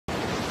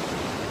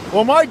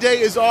Well, my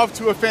day is off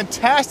to a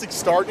fantastic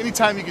start.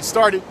 Anytime you can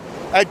start it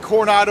at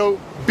Coronado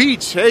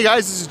Beach. Hey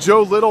guys, this is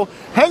Joe Little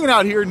hanging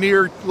out here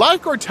near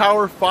Lifeguard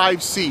Tower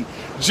 5C.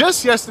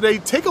 Just yesterday,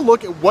 take a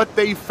look at what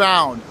they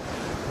found.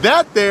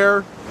 That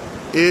there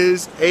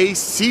is a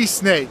sea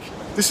snake.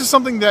 This is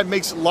something that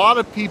makes a lot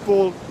of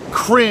people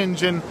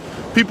cringe, and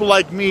people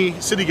like me,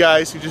 city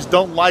guys who just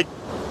don't like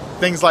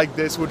things like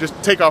this, will just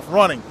take off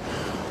running.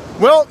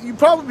 Well, you'd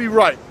probably be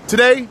right.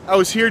 Today, I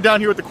was down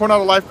here with the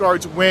Coronado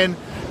Lifeguards when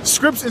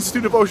Scripps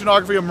Institute of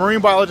Oceanography, a marine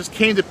biologist,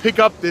 came to pick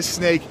up this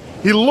snake.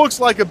 He looks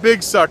like a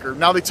big sucker.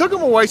 Now, they took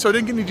him away, so I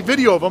didn't get any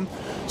video of him,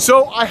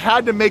 so I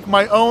had to make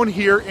my own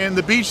here in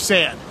the beach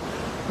sand.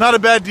 Not a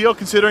bad deal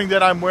considering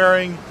that I'm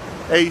wearing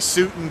a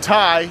suit and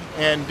tie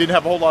and didn't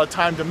have a whole lot of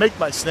time to make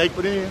my snake,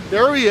 but anyway,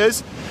 there he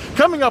is.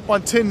 Coming up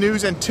on 10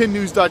 News and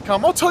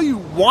 10news.com, I'll tell you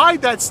why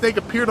that snake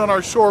appeared on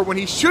our shore when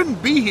he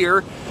shouldn't be here,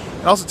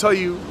 and also tell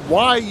you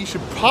why you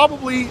should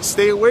probably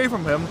stay away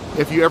from him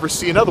if you ever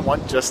see another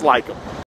one just like him.